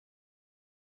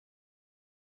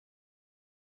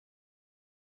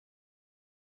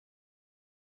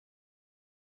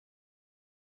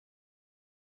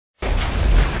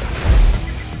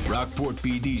Dockport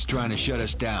PD's trying to shut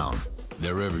us down.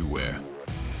 They're everywhere.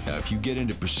 Now, if you get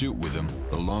into pursuit with them,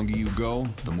 the longer you go,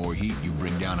 the more heat you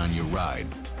bring down on your ride.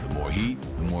 The more heat,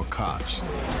 the more cops.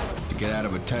 To get out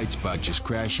of a tight spot, just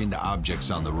crash into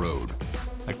objects on the road.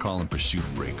 I call them pursuit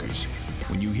breakers.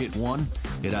 When you hit one,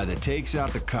 it either takes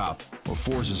out the cop or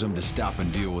forces him to stop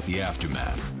and deal with the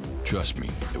aftermath. Trust me,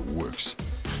 it works.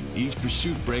 Each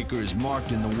pursuit breaker is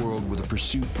marked in the world with a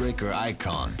pursuit breaker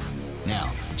icon.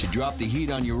 Now, to drop the heat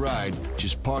on your ride,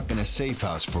 just park in a safe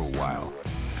house for a while.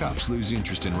 Cops lose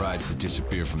interest in rides that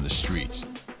disappear from the streets.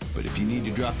 But if you need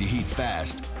to drop your heat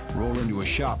fast, roll into a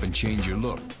shop and change your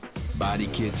look. Body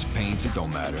kits, paints, it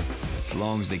don't matter, as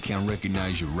long as they can't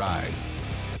recognize your ride.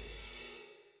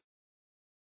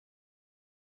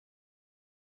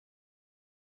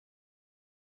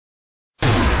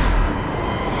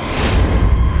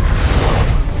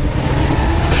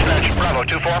 Dispatch, Bravo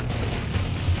 2-4.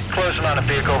 Closing on a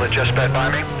vehicle that just sped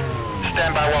by me.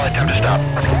 Stand by while I attempt to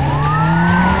stop.